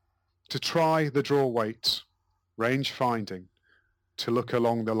bow, to try the draw weight, range finding, to look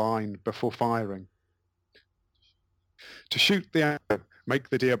along the line before firing. To shoot the arrow, make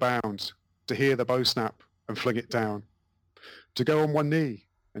the deer bound, to hear the bow snap and fling it down. To go on one knee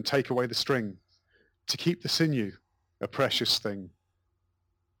and take away the string, to keep the sinew, a precious thing.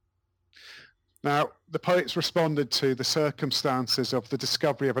 Now, the poets responded to the circumstances of the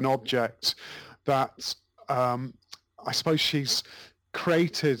discovery of an object that I suppose she's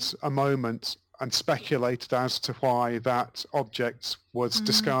created a moment and speculated as to why that object was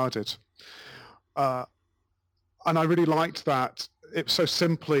discarded. And I really liked that. It was so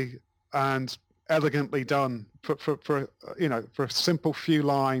simply and elegantly done for a simple few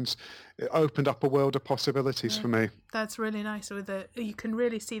lines. It opened up a world of possibilities for me. That's really nice. You can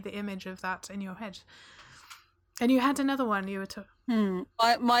really see the image of that in your head. And you had another one you were talking.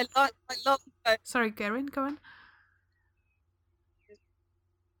 My long bow. Sorry, Erin, go on.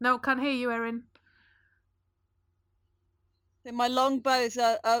 No, can't hear you, Erin. My long bows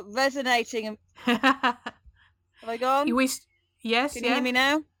are resonating. Have I gone? Yes. Can you hear me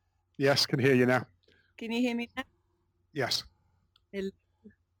now? Yes, can hear you now. Can you hear me now? Yes.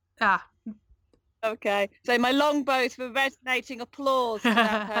 Okay. So my long bows were resonating applause to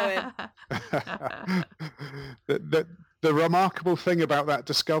that poem. The remarkable thing about that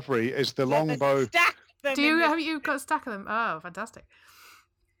discovery is the longbow. Have you got a stack of them? Oh, fantastic.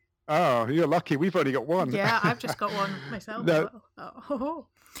 Oh, you're lucky. We've only got one. Yeah, I've just got one myself. No. Oh.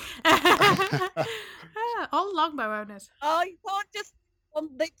 All longbow owners. Oh, you can't just on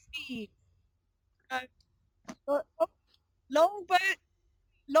the tree.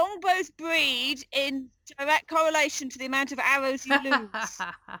 Longbows breed in direct correlation to the amount of arrows you lose.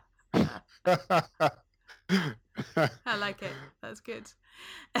 I like it. That's good.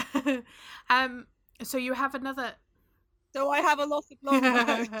 So you have another. So I have a lot of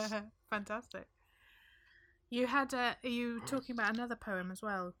longbows. Fantastic. You had. Are you talking about another poem as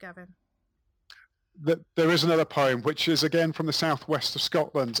well, Gavin? There is another poem, which is again from the southwest of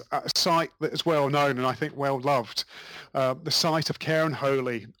Scotland, at a site that is well known and I think well loved, the site of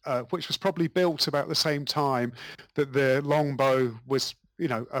Cairnholy, which was probably built about the same time that the longbow was,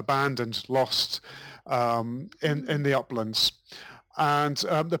 abandoned, lost in the uplands. And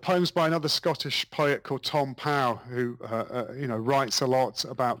the poem's by another Scottish poet called Tom Power, who writes a lot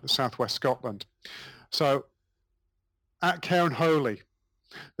about the southwest Scotland. So, at Cairnholy,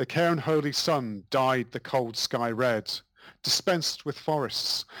 the Cairnholy sun dyed the cold sky red, dispensed with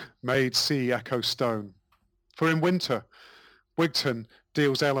forests, made sea echo stone. For in winter, Wigton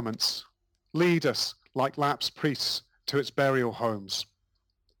deals elements, lead us like lapsed priests to its burial homes.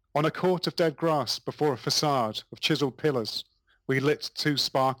 On a court of dead grass before a facade of chiselled pillars, we lit two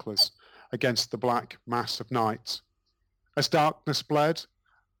sparklers, against the black mass of night. As darkness bled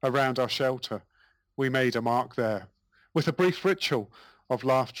around our shelter, we made a mark there, with a brief ritual of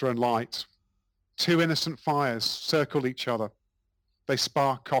laughter and light. 2 innocent fires circle each other. They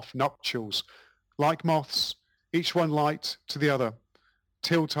spark off nuptials. Like moths, each one light to the other.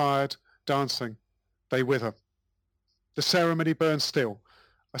 Till tired, dancing, they wither. The ceremony burns still,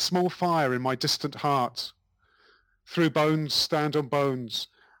 a small fire in my distant heart. Through bones stand on bones,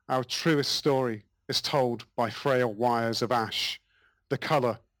 our truest story is told by frail wires of ash, the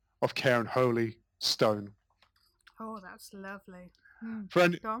colour of Cairn Holy stone. Oh, that's lovely.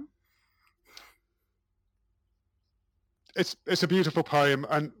 Go on. It's a beautiful poem,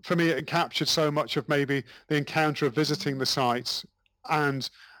 and for me it captured so much of maybe the encounter of visiting the sites and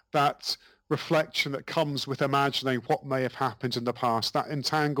that reflection that comes with imagining what may have happened in the past. That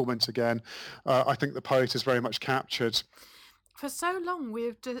entanglement again, I think the poet has very much captured. For so long,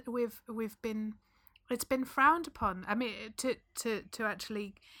 we've been, it's been frowned upon. I mean, to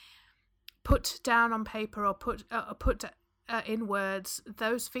actually put down on paper or put in words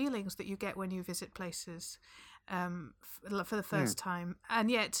those feelings that you get when you visit places for the first time, and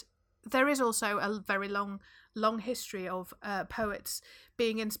yet there is also a very long history of poets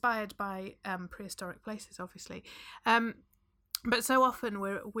being inspired by prehistoric places, obviously, but so often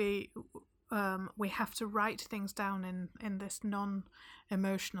we have to write things down in this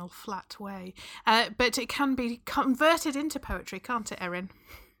non-emotional, flat way, but it can be converted into poetry, can't it, Erin?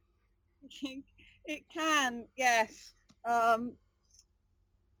 It can, yes.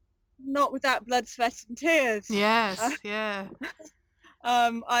 Not without blood, sweat and tears. Yes, yeah.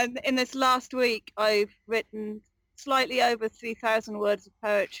 I'm in this last week I've written slightly over 3,000 words of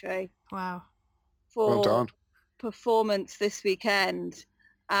poetry. Wow. For well done. Performance this weekend,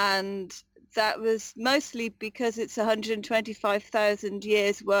 and that was mostly because it's 125,000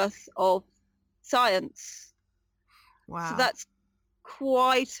 years worth of science. Wow. So that's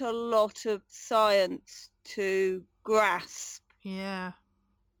quite a lot of science to grasp. Yeah.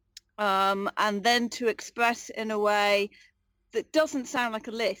 And then to express in a way that doesn't sound like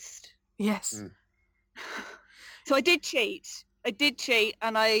a list. Yes. So I did cheat,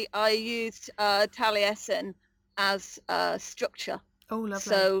 and I used Taliesin as structure. Oh, lovely.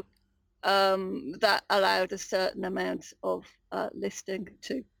 So that allowed a certain amount of listing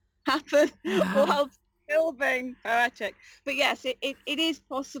to happen while still being poetic. But yes, it is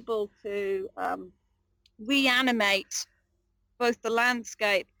possible to reanimate both the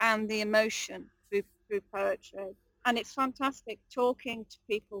landscape and the emotion through poetry. And it's fantastic talking to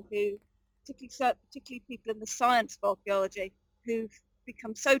people who, particularly people in the science of archaeology, who've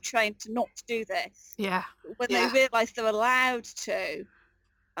become so trained to not do this. Yeah. When they realise they're allowed to,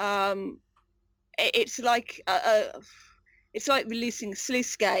 it's like releasing a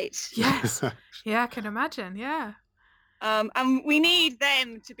sluice gate. Yes. Yeah, I can imagine. Yeah. And we need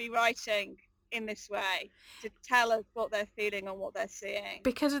them to be writing in this way to tell us what they're feeling and what they're seeing,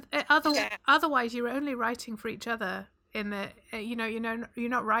 because otherwise you're only writing for each other in the you're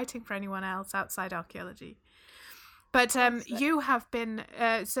not writing for anyone else outside archaeology. But you have been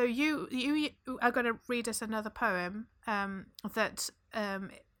so you are going to read us another poem that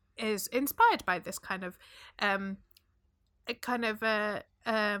is inspired by this kind of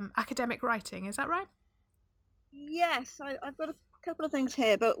academic writing, is that right? Yes, I've got a couple of things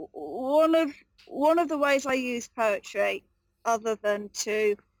here, but one of the ways I use poetry, other than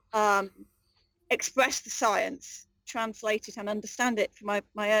to express the science, translate it and understand it for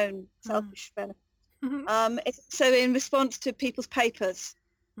my own selfish benefit, so in response to people's papers,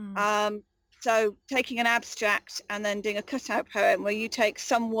 so taking an abstract and then doing a cutout poem where you take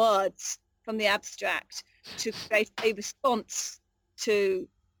some words from the abstract to create a response to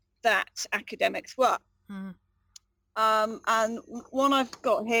that academic's work. And one I've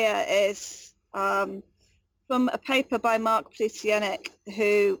got here is from a paper by Mark Plutienik,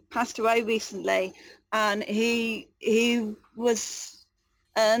 who passed away recently, and he was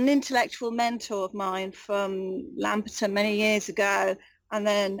an intellectual mentor of mine from Lampeter many years ago, and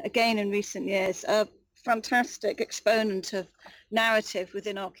then again in recent years, a fantastic exponent of narrative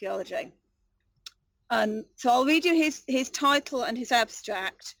within archaeology. And so I'll read you his title and his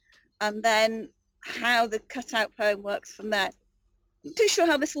abstract, and then how the cutout poem works from there. I'm not too sure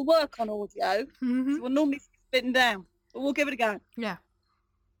how this will work on audio. So we'll normally split them down, but we'll give it a go. Yeah.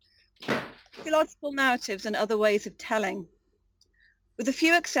 Philosophical narratives and other ways of telling. With a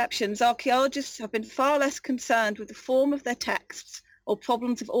few exceptions, archaeologists have been far less concerned with the form of their texts or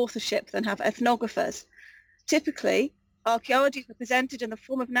problems of authorship than have ethnographers. Typically, archaeology is presented in the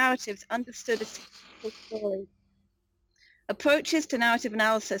form of narratives understood as stories. Approaches to narrative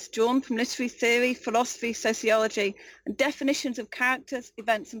analysis drawn from literary theory, philosophy, sociology, and definitions of characters,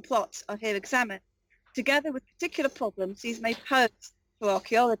 events, and plots are here examined. Together with particular problems these may pose for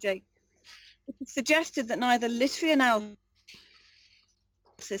archaeology. It is suggested that neither literary analysis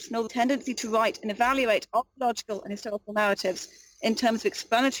nor the tendency to write and evaluate archaeological and historical narratives in terms of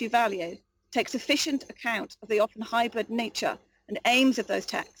explanatory value take sufficient account of the often hybrid nature and aims of those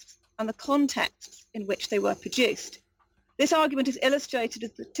texts and the contexts in which they were produced. This argument is illustrated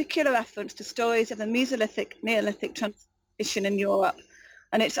with particular reference to stories of the Mesolithic, Neolithic transition in Europe,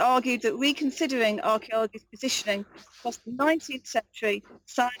 and it's argued that reconsidering archaeology's positioning across the 19th century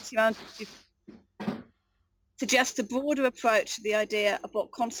science around suggests a broader approach to the idea of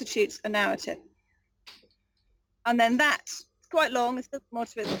what constitutes a narrative. And then that, it's quite long, it's still more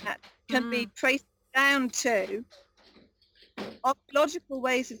to it than that, can be traced down to archaeological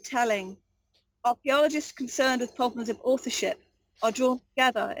ways of telling. Archaeologists concerned with problems of authorship are drawn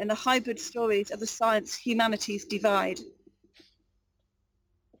together in the hybrid stories of the science-humanities divide.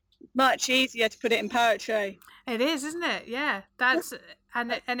 Much easier to put it in poetry. It is, isn't it? Yeah, that's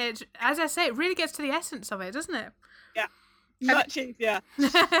and it, as I say, it really gets to the essence of it, doesn't it? Yeah, much easier.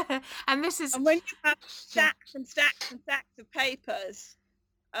 And this is, and when you have stacks and stacks and stacks of papers,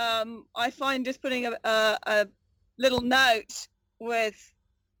 I find just putting a little note with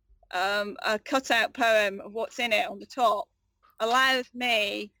a cutout poem of what's in it on the top allows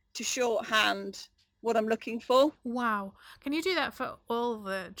me to shorthand what I'm looking for. Wow. Can you do that for all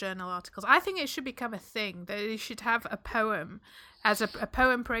the journal articles? I think it should become a thing that you should have a poem as a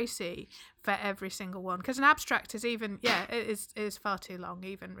poem précis for every single one, because an abstract is even, it is far too long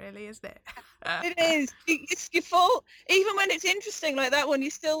even, really, isn't it? It is. You fall, even when it's interesting like that one,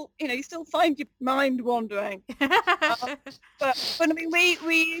 you still find your mind wandering. But I mean,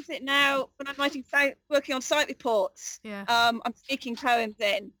 we use it now when I'm working on site reports. Yeah. I'm sneaking poems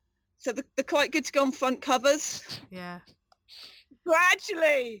in, so they're quite good to go on front covers. Yeah.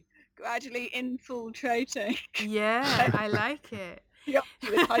 Gradually infiltrating. Yeah, I like it. Yeah.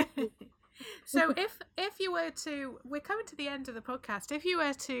 So if you were to, we're coming to the end of the podcast, if you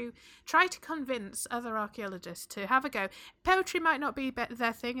were to try to convince other archaeologists to have a go, poetry might not be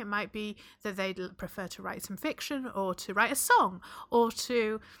their thing, it might be that they'd prefer to write some fiction or to write a song or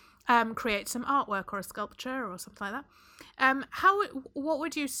to create some artwork or a sculpture or something like that. What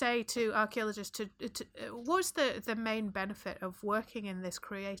would you say to archaeologists what's the main benefit of working in this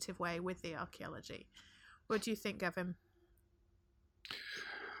creative way with the archaeology? What do you think, Gavin?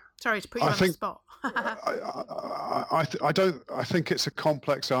 Sorry to put you on the spot. I think it's a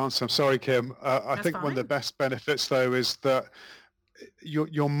complex answer. I'm sorry, Kim. I think fine. One of the best benefits, though, is that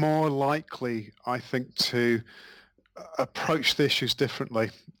you're more likely, I think, to approach the issues differently.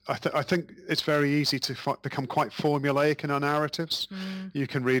 I think it's very easy to become quite formulaic in our narratives. You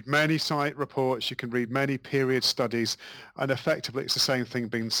can read many site reports, you can read many period studies, and effectively it's the same thing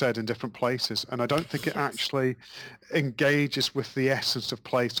being said in different places. And I don't think it actually engages with the essence of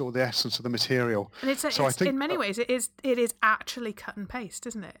place or the essence of the material. And I think in many ways it is actually cut and paste,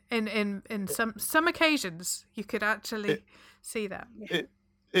 isn't it? In some occasions you could actually see that.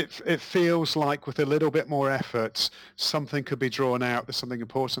 It feels like with a little bit more effort, something could be drawn out. There's something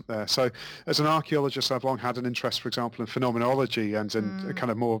important there. So as an archaeologist, I've long had an interest, for example, in phenomenology and in a kind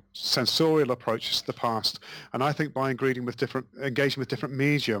of more sensorial approaches to the past. And I think by engaging with different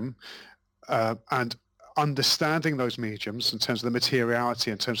medium and understanding those mediums in terms of the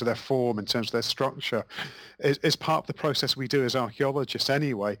materiality, in terms of their form, in terms of their structure, is part of the process we do as archaeologists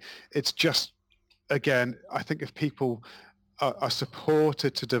anyway. It's just, again, I think if people are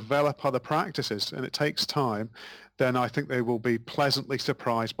supported to develop other practices, and it takes time, then I think they will be pleasantly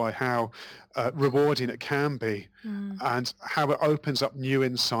surprised by how rewarding it can be and how it opens up new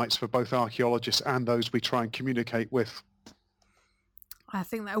insights for both archaeologists and those we try and communicate with. I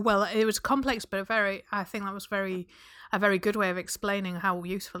think that, well, it was complex, but I think that was a very good way of explaining how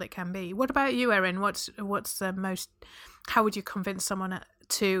useful it can be. What about you, Erin? What's the most, how would you convince someone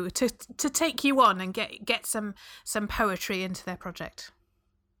to take you on and get some poetry into their project?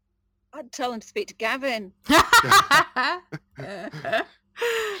 I'd tell them to speak to Gavin.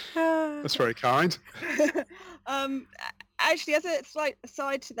 That's very kind. Actually, as a slight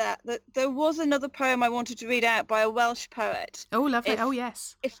aside to that there was another poem I wanted to read out by a Welsh poet. Oh, lovely.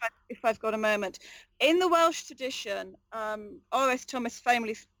 Yes. If I've got a moment. In the Welsh tradition, R.S. Thomas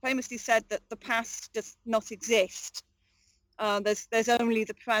famously said that the past does not exist. There's only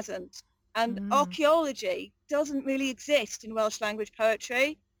the present. And archaeology doesn't really exist in Welsh language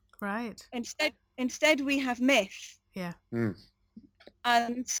poetry. Right. Instead we have myth. Yeah.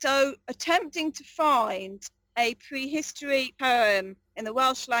 And so attempting to find a prehistory poem in the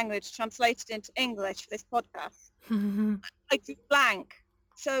Welsh language translated into English for this podcast. I drew blank.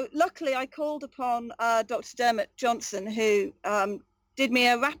 So luckily I called upon Dr. Dermot Johnson, who did me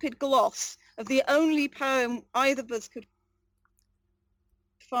a rapid gloss of the only poem either of us could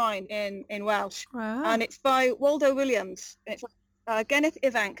find in Welsh. Wow. And it's by Waldo Williams. It's Geneth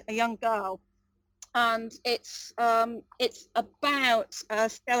Ifanc, a young girl. And it's about a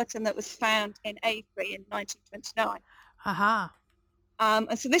skeleton that was found in Avebury in 1929. Aha.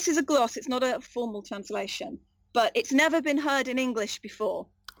 And so this is a gloss. It's not a formal translation, but it's never been heard in English before.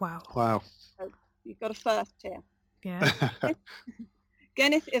 Wow. Wow. So you've got a first here. Yeah.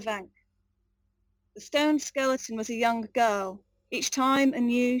 Geneth Ifanc. The stone skeleton was a young girl. Each time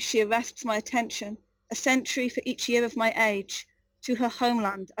anew she arrests my attention, a century for each year of my age. To her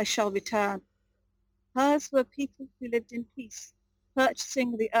homeland I shall return. Hers were people who lived in peace,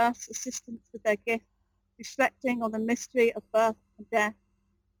 purchasing the earth's assistance with their gifts, reflecting on the mystery of birth and death,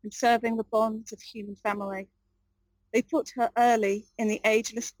 and serving the bonds of human family. They put her early in the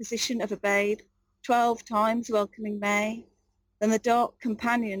ageless position of a babe, 12 times welcoming May. Then the dark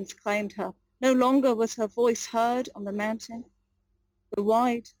companions claimed her. No longer was her voice heard on the mountain. The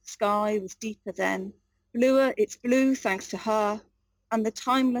wide sky was deeper then, bluer its blue thanks to her, and the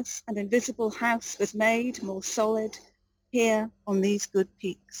timeless and invisible house was made more solid here on these good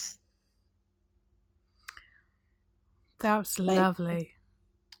peaks. That was lovely.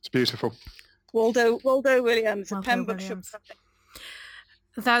 It's beautiful. Waldo Williams, a Waldo Pembrokeshire Williams. poet.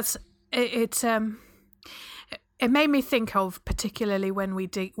 That's it. It made me think of, particularly when we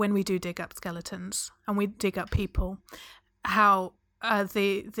do dig up skeletons and we dig up people, how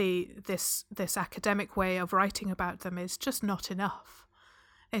this academic way of writing about them is just not enough.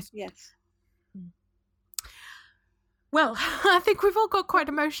 Yes. Well, I think we've all got quite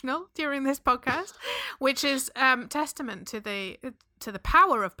emotional during this podcast, which is testament to the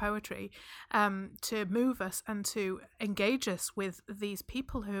power of poetry to move us and to engage us with these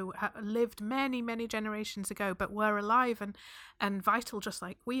people who lived many, many generations ago, but were alive and vital just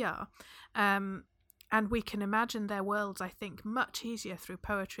like we are. And we can imagine their worlds, I think, much easier through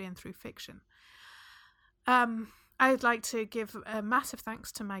poetry and through fiction. I'd like to give a massive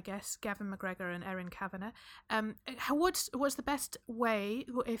thanks to my guests, Gavin McGregor and Erin Kavanagh. What was the best way,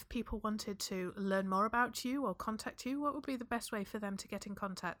 if people wanted to learn more about you or contact you, what would be the best way for them to get in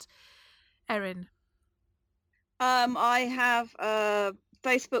contact? Erin? I have a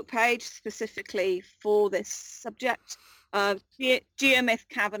Facebook page specifically for this subject, Geomyth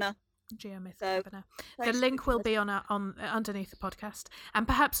Kavanagh. Geomyth So, Kavanagh. The link will be on underneath the podcast, and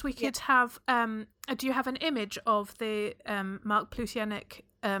perhaps we could have. Do you have an image of the Mark Plutianic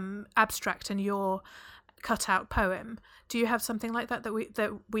abstract and your cutout poem? Do you have something like that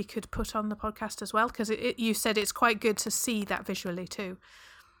we could put on the podcast as well? Because you said it's quite good to see that visually too.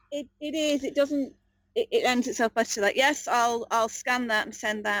 It is. It doesn't. It lends itself better to that. Yes, I'll scan that and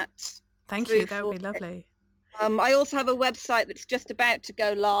send that. Thank you. That would be lovely. I also have a website that's just about to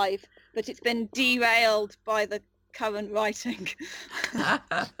go live, but it's been derailed by the current writing.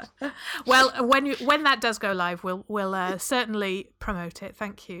 Well, when that does go live, we'll certainly promote it.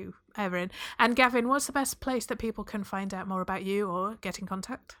 Thank you, Erin. And Gavin, what's the best place that people can find out more about you or get in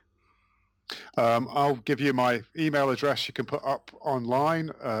contact? I'll give you my email address you can put up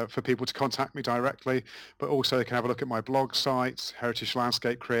online for people to contact me directly, but also they can have a look at my blog site, Heritage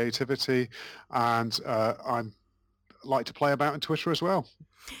Landscape Creativity, and I like to play about on Twitter as well.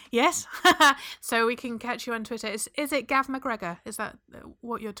 Yes, so we can catch you on Twitter. Is it Gav McGregor? Is that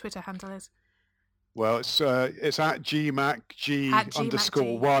what your Twitter handle is? Well, it's at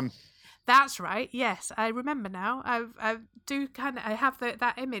GMacG_1. That's right. Yes, I remember now. I have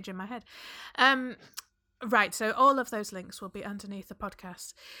that image in my head. Right. So all of those links will be underneath the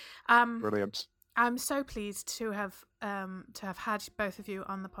podcast. Brilliant. I'm so pleased to have had both of you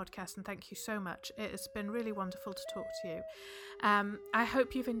on the podcast, and thank you so much. It has been really wonderful to talk to you. I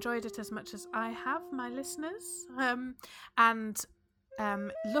hope you've enjoyed it as much as I have, my listeners. And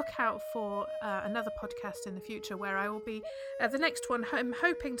look out for another podcast in the future where I will be the next one. I'm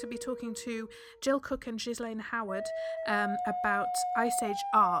hoping to be talking to Jill Cook and Ghislaine Howard about Ice Age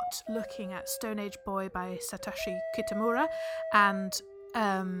art, looking at Stone Age Boy by Satoshi Kitamura and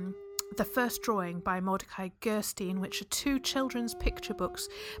The First Drawing by Mordecai Gerstein, which are two children's picture books,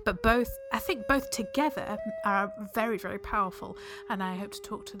 but both together are very, very powerful, and I hope to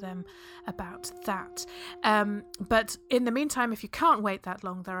talk to them about that. But in the meantime, if you can't wait that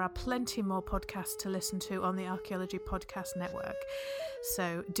long, there are plenty more podcasts to listen to on the Archaeology Podcast Network,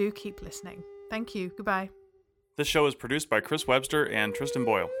 so do keep listening. Thank you. Goodbye. This show is produced by Chris Webster and Tristan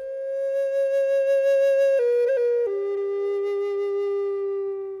Boyle.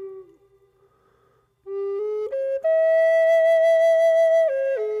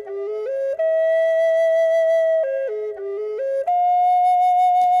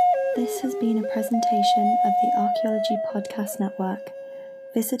 presentation of the Archaeology Podcast Network.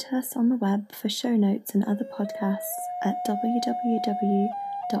 Visit us on the web for show notes and other podcasts at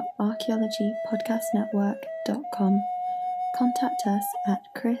www.archaeologypodcastnetwork.com. Contact us at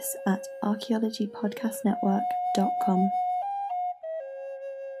chris@archaeologypodcastnetwork.com.